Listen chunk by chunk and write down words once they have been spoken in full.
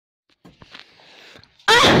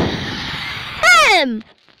them.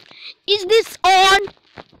 Is this on?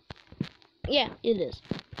 Yeah, it is.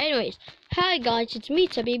 Anyways, hi guys, it's me,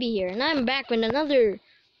 Tabbybee here, and I'm back with another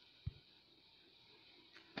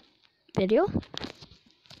video.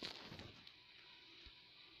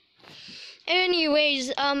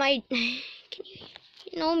 Anyways, can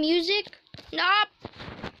you know music? Nope.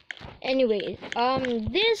 Anyways,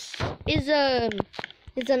 this is an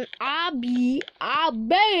obby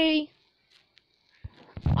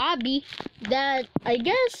that I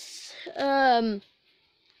guess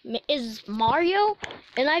is Mario,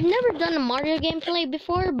 and I've never done a Mario gameplay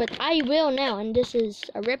before, but I will now, and this is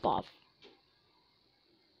a ripoff.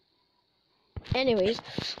 Anyways,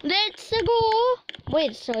 let's go.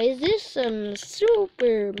 Wait, so is this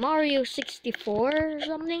Super Mario 64 or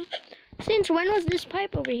something? Since when was this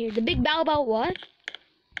pipe over here? The Big Bow Bow what?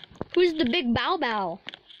 Who's the Big Bow Bow?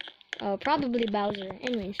 Oh, probably Bowser.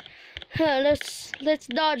 Anyways, let's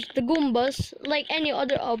dodge the Goombas like any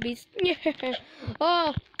other obbies.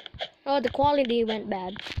 Oh, the quality went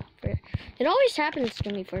bad. It always happens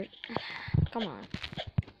to me for. Come on.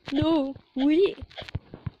 No, we.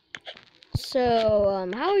 So,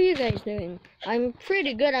 how are you guys doing? I'm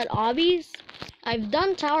pretty good at obbies. I've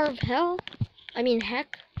done Tower of Hell. I mean,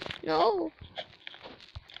 heck, no.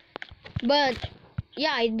 But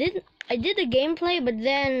yeah, I did a gameplay, but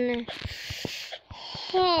then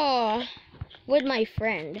with my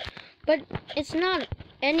friend. But it's not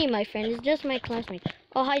any my friend. It's just my classmate.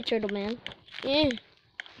 Oh, hi, Turtle Man. Yeah.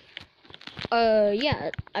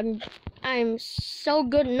 Yeah. I'm so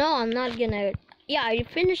good. No, I'm not gonna. Yeah, I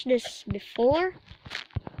finished this before,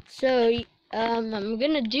 so I'm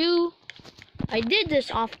gonna do. I did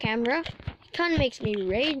this off camera. It kind of makes me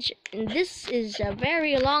rage, and this is a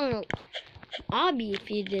very long obby. If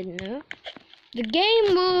you didn't know, the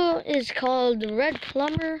game is called Red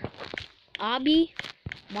Plumber Obby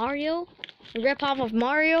Mario, a ripoff of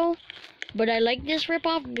Mario. But I like this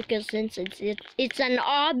ripoff because since it's an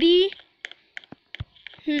obby.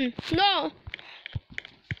 No.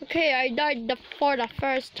 Okay, I died for the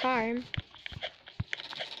first time.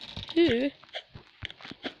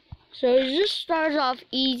 So it just starts off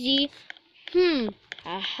easy.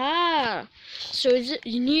 Aha. So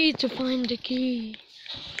you need to find the key.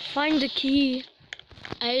 Find the key.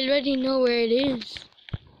 I already know where it is.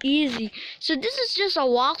 Easy. So this is just a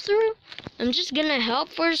walkthrough. I'm just gonna help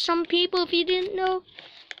for some people if you didn't know.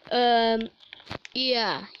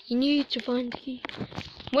 Yeah, you need to find the key.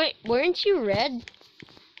 Wait, weren't you red?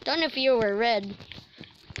 Don't know if you were red.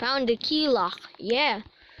 Found the key lock. Yeah.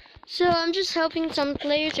 So I'm just helping some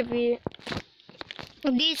players. If we.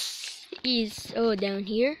 This is down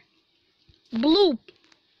here. Bloop.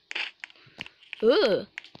 Ugh. What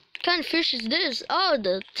kind of fish is this? Oh,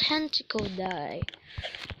 the tentacle die.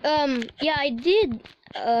 Yeah, I did.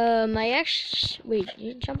 I actually wait.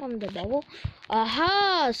 You jump on the bubble.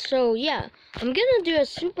 Aha. So yeah, I'm gonna do a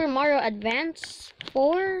Super Mario Advance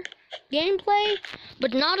 4 gameplay,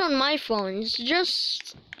 but not on my phone. It's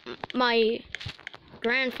just my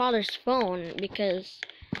grandfather's phone because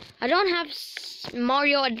I don't have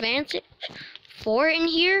Mario Advance 4 in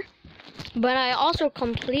here, but I also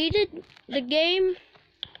completed the game.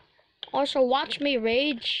 Also watch me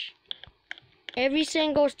rage every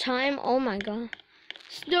single time. Oh my god,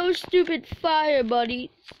 those stupid fire buddies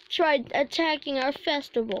tried attacking our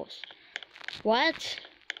festivals. What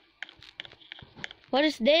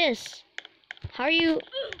is this? How are you?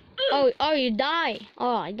 Oh, you die.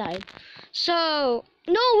 Oh, I died. So,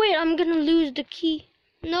 no, wait, I'm gonna lose the key.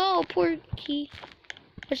 No, poor key.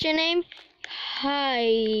 What's your name?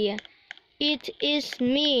 Hi. It is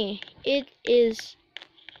me. It is.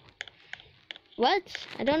 What?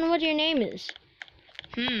 I don't know what your name is.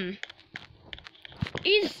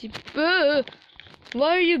 Easy. Why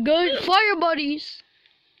are you going? Fire buddies.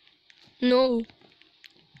 No.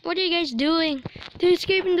 What are you guys doing? They're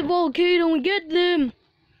escaping the volcano. Get them.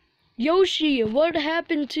 Yoshi, what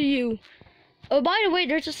happened to you? Oh, by the way,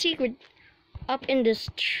 there's a secret up in this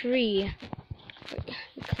tree.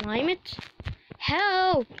 Climb it?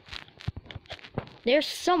 Help! There's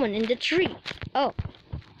someone in the tree. Oh,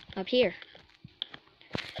 up here.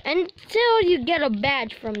 Until you get a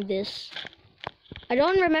badge from this. I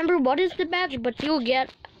don't remember what is the badge, but you'll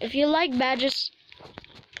get, if you like badges,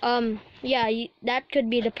 yeah, that could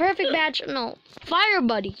be the perfect badge. No, fire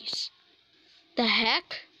buddies. The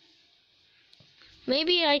heck?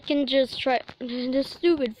 Maybe I can just try the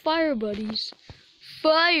stupid fire buddies.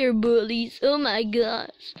 Fire buddies, oh my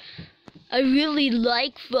gosh. I really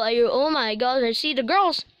like fire. Oh my gosh, I see the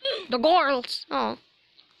girls. The girls. Oh.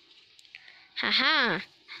 Haha.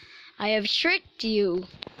 I have tricked you.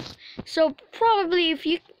 So probably if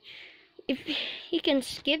if you can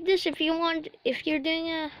skip this if you want, if you're doing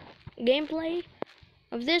a gameplay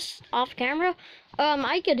of this off camera,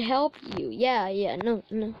 I could help you. Yeah, no.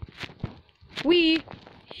 He.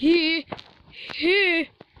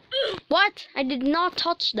 What? I did not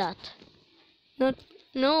touch that.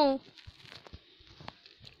 No.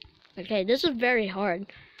 Okay, this is very hard.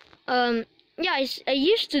 Yeah, I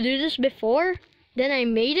used to do this before. Then I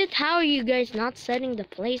made it. How are you guys not setting the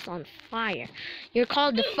place on fire? You're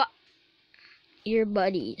called your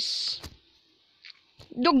buddies.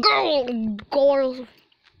 The girl.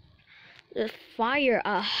 The fire.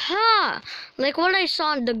 Aha! Like what I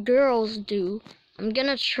saw the girls do. I'm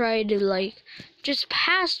gonna try to like just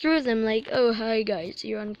pass through them like, oh hi guys,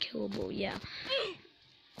 you're unkillable, yeah.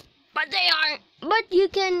 But they aren't. But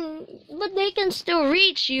they can still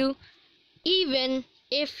reach you even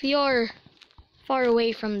if you're far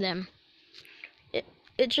away from them.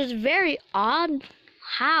 It's just very odd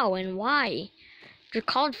how and why. They're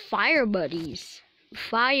called fire buddies.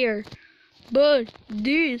 Fire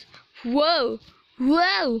buddies. Whoa.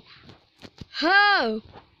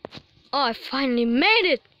 Oh, I finally made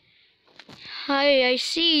it. Hi, I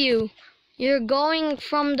see you. You're going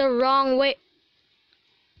from the wrong way.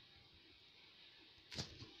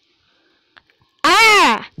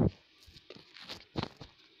 Ah!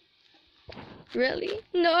 Really?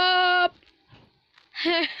 Nope.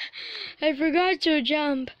 I forgot to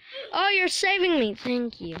jump. Oh, you're saving me.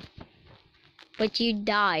 Thank you. But you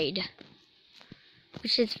died.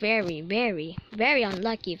 Which is very, very, very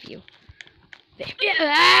unlucky of you.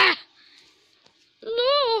 Ah!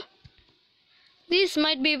 No! This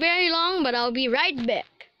might be very long, but I'll be right back.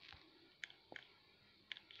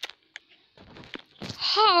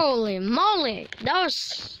 Holy moly! That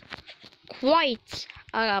was quite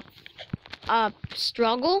a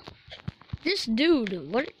struggle. This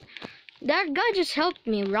dude, what? That guy just helped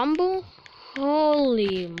me rumble.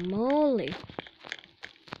 Holy moly!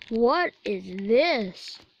 What is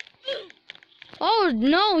this? Oh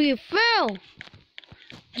no, you fell!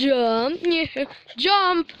 Jump! Yeah,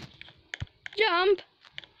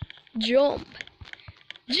 jump!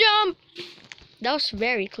 That was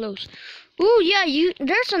very close. Ooh, yeah,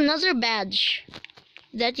 there's another badge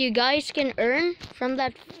that you guys can earn from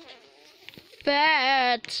that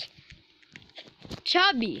fat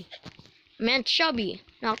chubby. I meant chubby,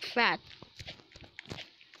 not fat.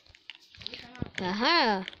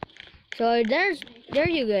 Aha. So there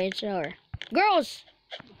you guys are. Girls!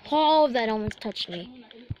 Oh, that almost touched me.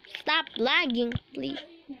 Stop lagging, please.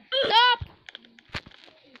 Stop!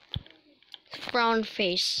 Frown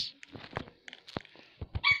face.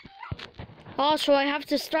 Oh, so I have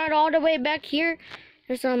to start all the way back here?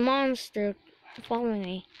 There's a monster following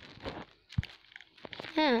me.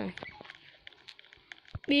 Huh.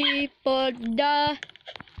 People die.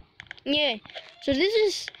 Yeah. So this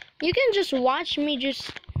is... You can just watch me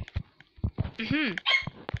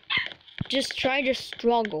just try to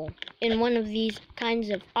struggle in one of these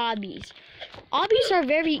kinds of obbies. Obbies are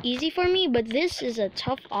very easy for me, but this is a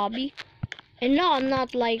tough obby. And no, I'm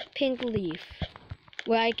not like Pink Leaf,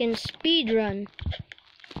 where I can speed run.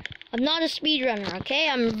 I'm not a speedrunner, okay?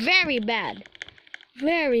 I'm very bad.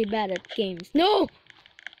 Very bad at games. No!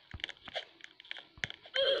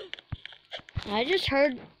 I just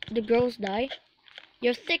heard the girls die.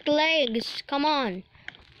 Your thick legs, come on.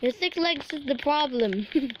 Your thick legs is the problem.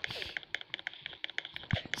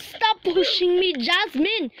 Stop pushing me,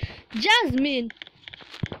 Jasmine! Jasmine!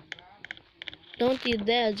 Don't you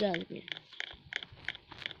dare, Jasmine.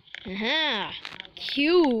 Aha!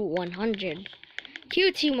 Q100.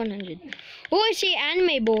 QT100. Oh, I see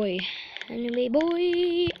anime boy.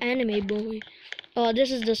 Anime boy. Oh,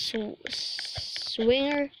 this is the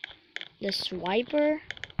swinger. The swiper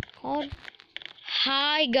called.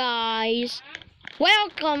 Hi, guys.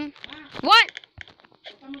 Welcome. What?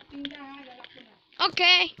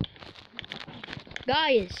 Okay.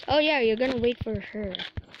 Guys. Oh, yeah, you're gonna wait for her.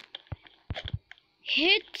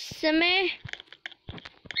 Hit me.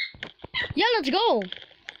 Yeah, let's go.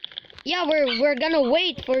 Yeah, we're gonna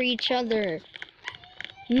wait for each other.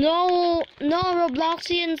 No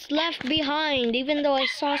Robloxians left behind, even though I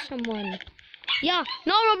saw someone. Yeah,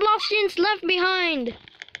 no Robloxians left behind.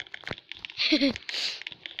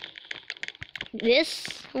 This.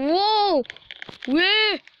 Whoa.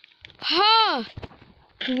 Where? Ha.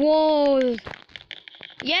 Whoa.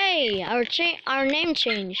 Yay! Our name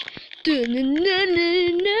changed. No,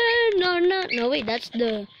 wait, that's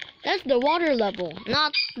the water level,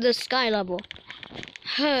 not the sky level.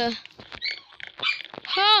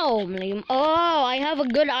 Holy! Oh, I have a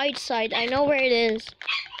good eyesight. I know where it is.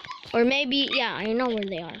 Or maybe, yeah, I know where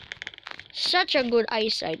they are. such a good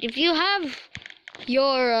eyesight. If you have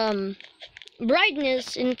your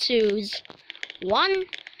brightness into 1,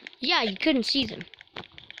 yeah, you couldn't see them.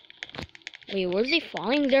 Wait, were they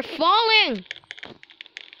falling? They're falling!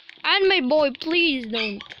 Anime boy, please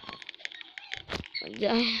don't.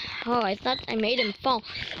 Oh, I thought I made him fall.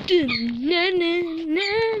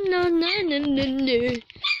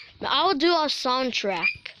 I'll do a soundtrack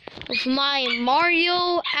of my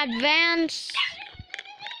Mario Advance.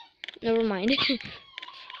 Never mind.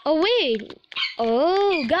 Oh, wait.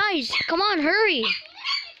 Oh, guys, come on, hurry.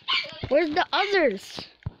 Where's the others?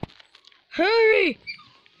 Hurry!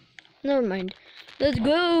 Never mind. Let's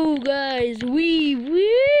go, guys.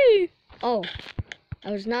 Wee. Oh,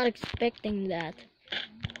 I was not expecting that.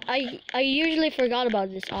 I usually forgot about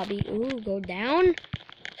this hobby. Ooh, go down.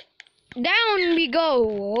 Down we go.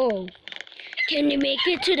 Whoa. Can you make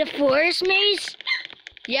it to the forest maze?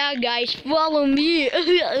 Yeah, guys, follow me.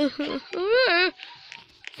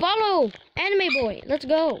 Follow Anime Boy. Let's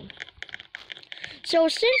go. So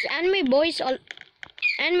since Anime Boy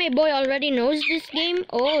already knows this game.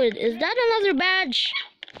 Oh, is that another badge?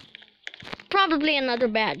 Probably another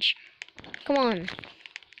badge. Come on.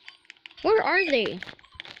 Where are they?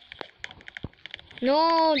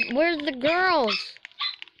 No, where's the girls?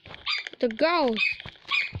 The girls.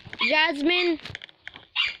 Jasmine.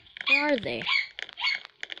 Where are they?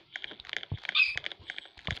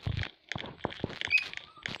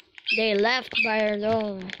 They left by their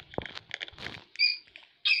own.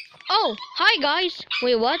 Oh, hi guys.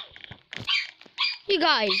 Wait, what? You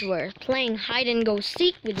guys were playing hide and go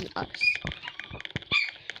seek with us.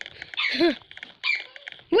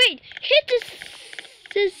 Wait, hit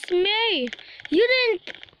this May. You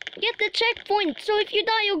didn't get the checkpoint, so if you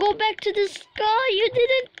die, you'll go back to the sky. You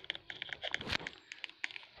didn't.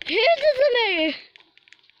 Hit me.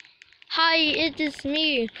 Hi, it is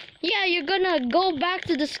me. Yeah, you're gonna go back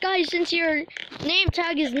to the sky since your name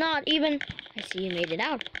tag is not even. I see you made it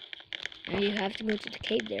out. Now you have to go to the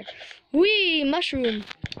cave there. Wee, mushroom.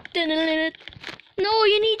 No,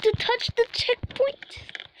 you need to touch the checkpoint.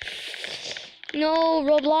 No,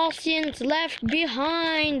 Robloxians left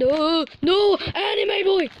behind. Oh, no, Anime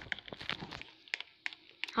Boy.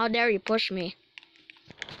 How dare you push me?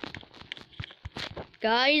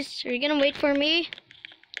 Guys, are you gonna wait for me?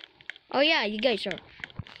 Oh yeah, you guys are.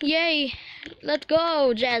 Yay, let's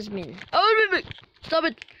go, Jasmine. Oh, stop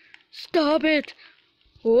it. Stop it.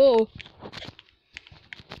 Whoa.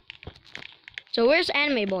 So where's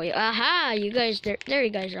Anime Boy? Aha, you guys, there you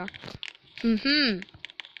guys are.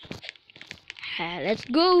 Let's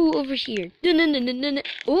go over here.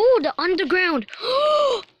 Oh, the underground.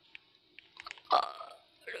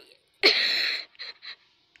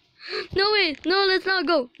 No, wait. No, let's not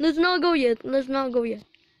go. Let's not go yet. Let's not go yet.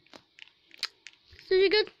 So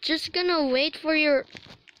you're just gonna wait for your...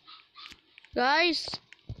 Guys?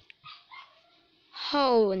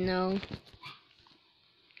 Oh, no.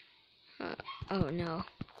 Oh, no.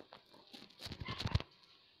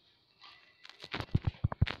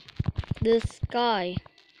 The sky.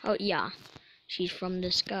 Oh, yeah. She's from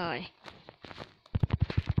the sky.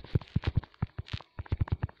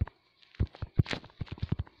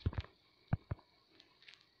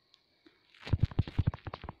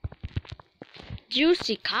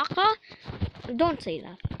 Juicy caca? Don't say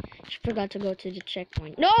that. She forgot to go to the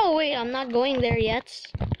checkpoint. No, wait, I'm not going there yet.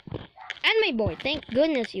 Anime Boy, thank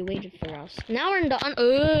goodness you waited for us. Now we're in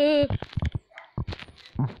the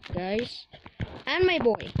guys. Anime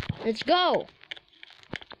Boy, let's go.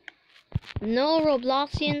 No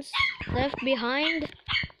Robloxians left behind.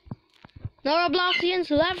 No Robloxians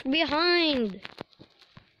left behind.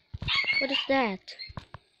 What is that?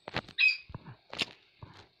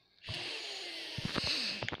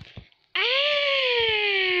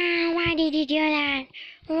 Why did you do that?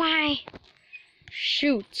 Why?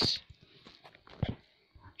 Shoot.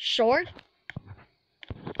 Short?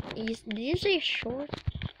 Did you say short?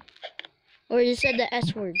 Or you said the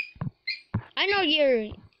S word? I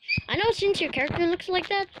know since your character looks like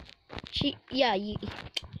that.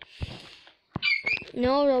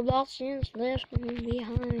 No Robloxians left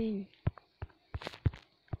behind.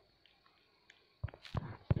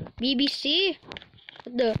 BBC?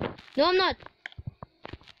 What the? No, I'm not.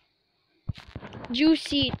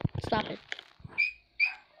 Juicy. Stop it.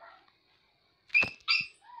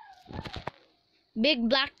 Big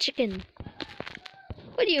black chicken.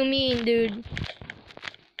 What do you mean, dude?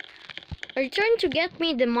 Are you trying to get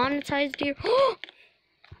me demonetized here?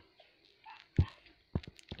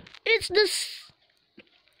 It's this.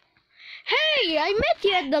 Hey, I met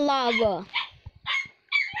you at the lava.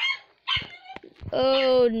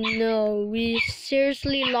 Oh no, we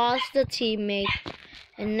seriously lost a teammate.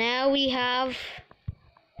 And now we have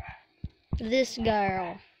this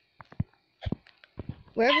girl.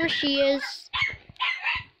 Wherever she is,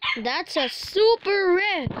 that's a super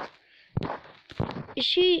rare.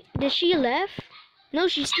 Did she left? No,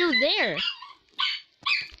 she's still there.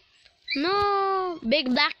 No, big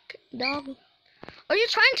black dog. Are you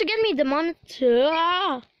trying to get me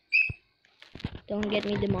demonetized? Don't get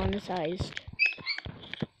me demonetized.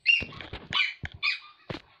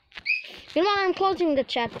 You know what? I'm closing the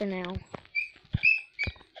chat for now.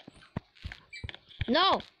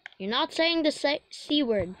 No, you're not saying the C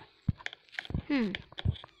word.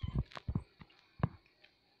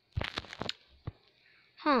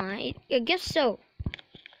 Huh, I guess so.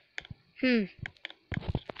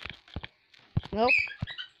 Nope.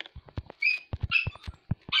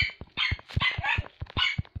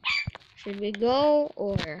 Should we go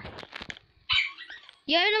or...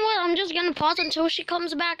 Yeah, you know what? I'm just gonna pause until she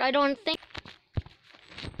comes back. I don't think...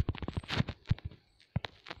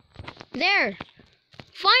 There!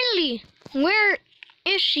 Finally! Where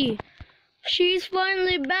is she? She's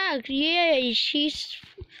finally back. Yay! She's...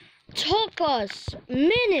 took us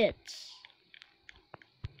minutes.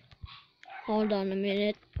 Hold on a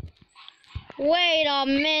minute. Wait a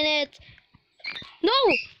minute. No!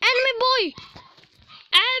 Enemy boy!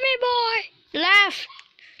 Enemy boy! Left!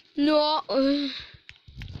 No.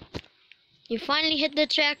 You finally hit the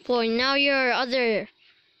checkpoint. Now your other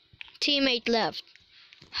teammate left.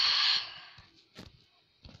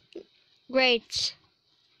 Great.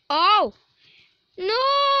 Oh!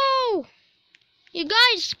 No! You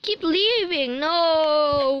guys keep leaving.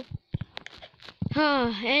 No!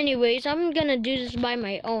 Anyways, I'm gonna do this by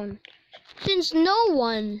my own. Since no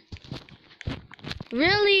one...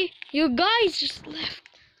 Really? You guys just left.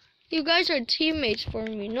 You guys are teammates for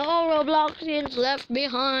me. No Robloxians left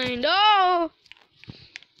behind. Oh!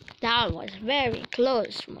 That was very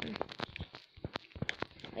close, man.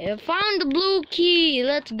 I have found the blue key.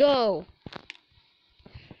 Let's go.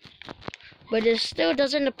 But it still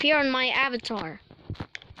doesn't appear on my avatar.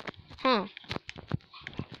 Huh.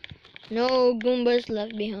 No Goombas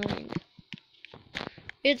left behind.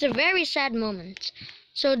 It's a very sad moment.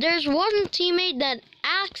 So there's one teammate that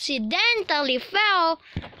accidentally fell,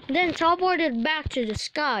 then teleported back to the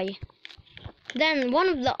sky. Then one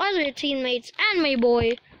of the other teammates, Anime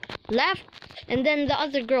Boy, left, and then the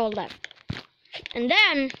other girl left. And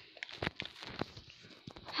then,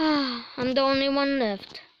 I'm the only one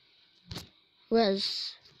left.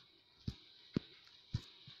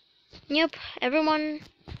 Yep, everyone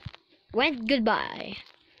went goodbye.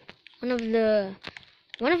 One of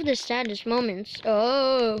the saddest moments.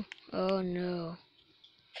 Oh no.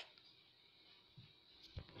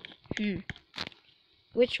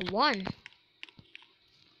 Which one?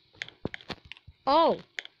 Oh.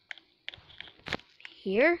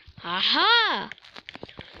 Here? Aha!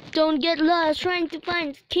 Don't get lost trying to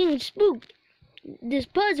find King Spook. This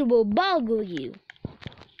puzzle will boggle you.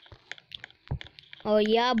 Oh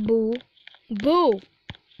yeah, boo. Boo!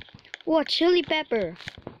 What, chili pepper?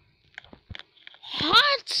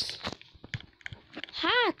 Hot!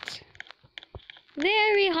 Hot!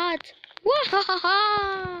 Very hot!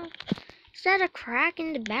 Wahaha! Is that a crack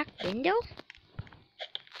in the back window?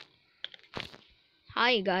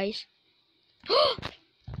 Hi, guys.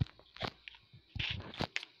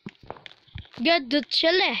 Get the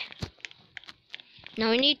chili!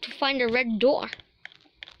 Now we need to find a red door.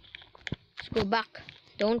 Let's go back.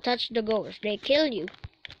 Don't touch the ghosts. They kill you.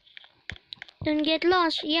 Don't get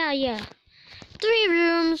lost. Yeah. 3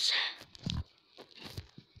 rooms.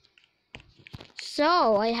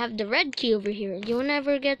 So, I have the red key over here. You'll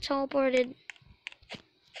never get teleported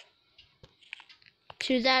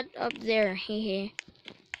to that up there. Hehe.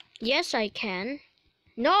 Yes, I can.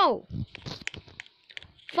 No!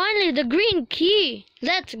 Finally, the green key.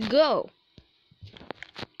 Let's go.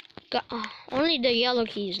 Only the yellow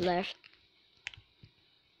key is left.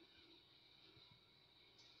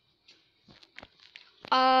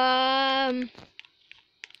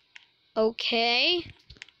 Okay.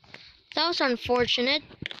 That was unfortunate.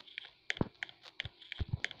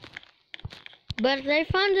 But I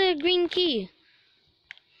found a green key.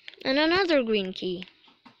 And another green key.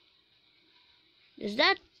 Does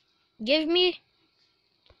that give me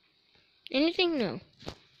anything? No.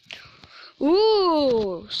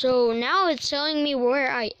 Ooh, so now it's telling me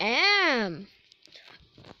where I am.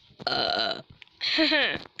 So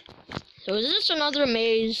is this another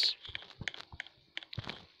maze?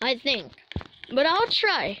 I think. But I'll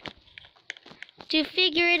try to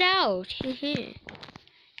figure it out.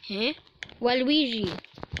 Huh? Waluigi.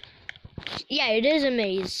 Yeah, it is a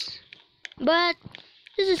maze. But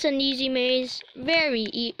this is an easy maze.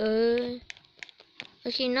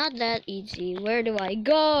 Okay, not that easy. Where do I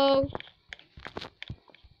go?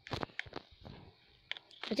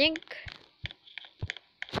 I think...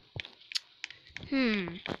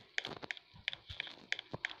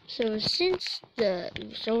 So since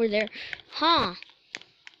it's over there... Huh.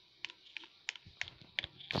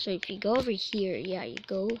 So if you go over here, yeah, you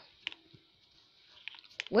go...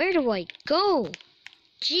 Where do I go?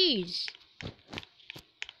 Jeez.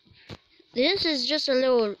 This is just a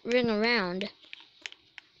little ring around.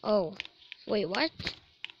 Oh. Wait, what?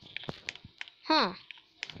 Huh.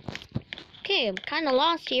 Okay, I'm kinda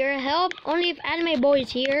lost here. Help! Only if Anime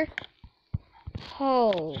Boy's here.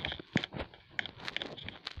 Oh.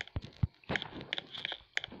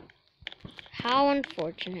 How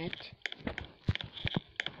unfortunate.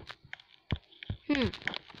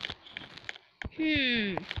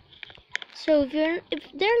 So if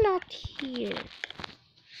they're not here.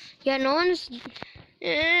 Yeah, no one's...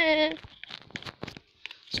 Is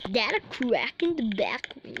that a crack in the back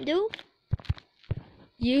window?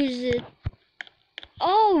 Use it.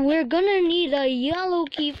 Oh, we're gonna need a yellow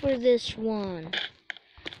key for this one.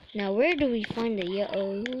 Now, where do we find the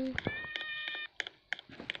yellow?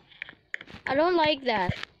 I don't like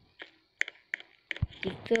that.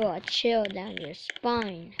 You feel a chill down your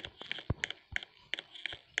spine.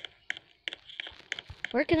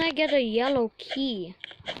 Where can I get a yellow key?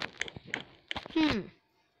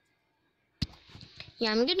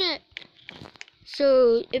 Yeah, I'm gonna...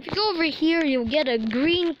 So, if you go over here, you'll get a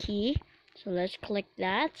green key. So, let's click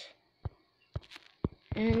that.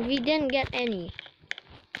 And we didn't get any.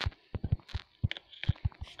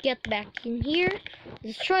 Let's get back in here.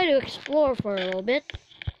 Let's try to explore for a little bit.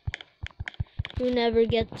 You'll never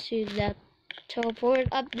get to that teleport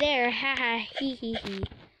up there. Haha, hee hee hee.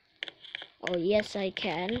 Oh, yes, I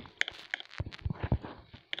can.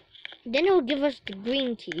 Then it'll give us the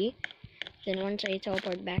green key. Then once I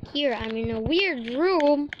teleport back here, I'm in a weird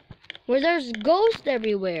room where there's ghosts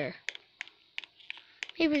everywhere.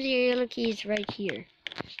 Maybe the yellow key is right here.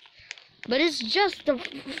 But it's just a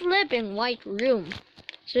flipping white room.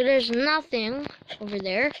 So there's nothing over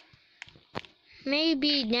there.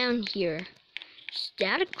 Maybe down here. Is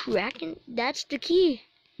that a crack in? That's the key.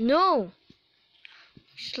 No.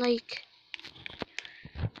 It's like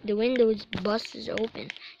the window is busted open.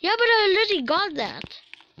 Yeah, but I already got that.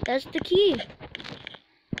 That's the key.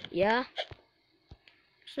 Yeah.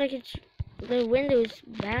 Looks like it's the window is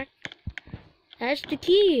back. That's the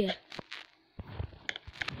key.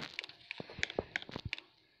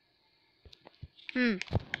 Okay,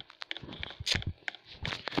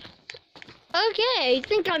 I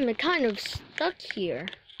think I'm kind of stuck here.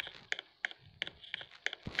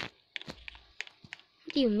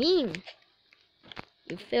 What do you mean?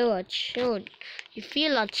 You feel a chill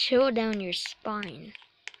down your spine.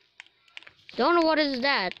 Don't know what is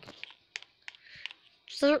that.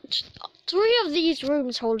 So 3 of these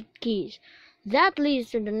rooms hold keys. That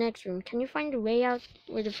leads to the next room. Can you find a way out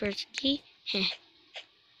with the first key?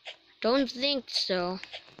 Don't think so.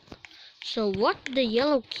 So what the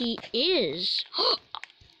yellow key is?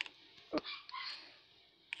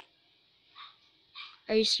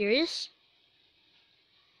 Are you serious?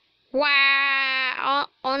 Wow!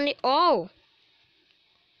 Oh!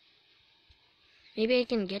 Maybe I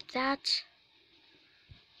can get that?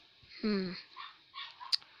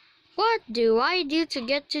 What do I do to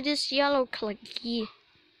get to this yellow key?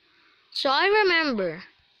 So I remember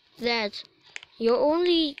that you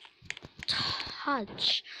only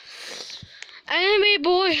touch. Anime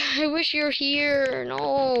Boy, I wish you're here.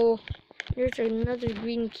 No. There's another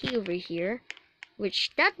green key over here.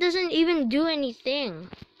 Which, that doesn't even do anything.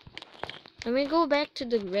 Let me go back to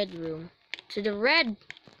the red room. To the red.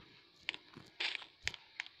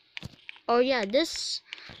 Oh yeah,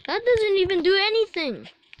 that doesn't even do anything.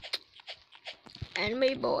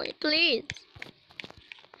 Anime Boy, please.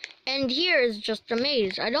 And here is just a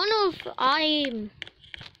maze. I don't know if I'm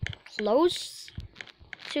close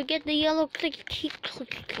to get the yellow key.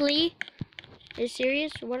 Are you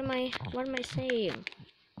serious? What am I saying?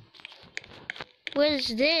 What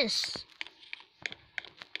is this?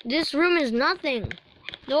 This room is nothing.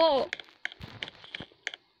 No.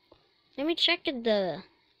 Let me check at the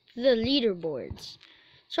leaderboards.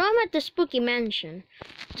 So I'm at the Spooky Mansion.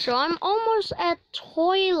 So I'm almost at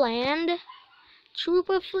Toyland.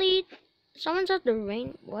 Trooper Fleet. Someone's at the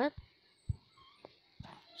rain. What?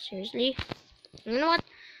 Seriously? You know what?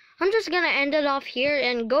 I'm just gonna end it off here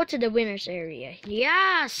and go to the winners area.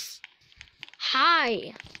 Yes!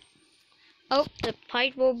 Hi! Oh, the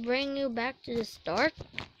pipe will bring you back to the start.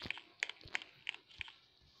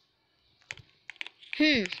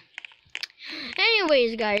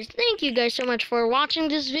 Anyways, guys, thank you guys so much for watching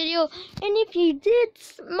this video. And if you did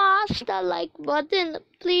smash that like button,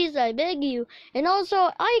 please, I beg you. And also,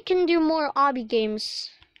 I can do more obby games.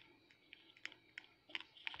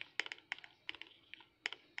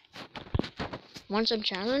 Want some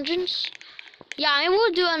challenges? Yeah, I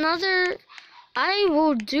will do another. I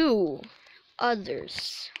will do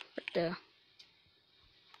others. What the?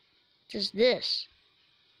 What is this?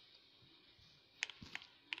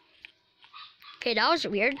 Okay, that was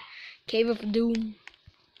weird. Cave of Doom.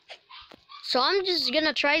 So I'm just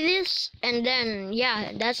gonna try this, and then,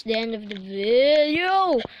 yeah, that's the end of the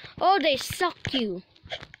video. Oh, they suck you.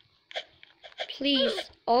 Please.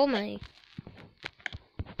 Oh my.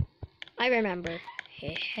 I remember.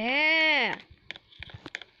 Heh.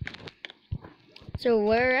 So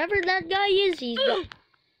wherever that guy is, he's go.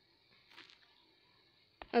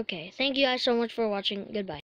 Okay, thank you guys so much for watching. Goodbye.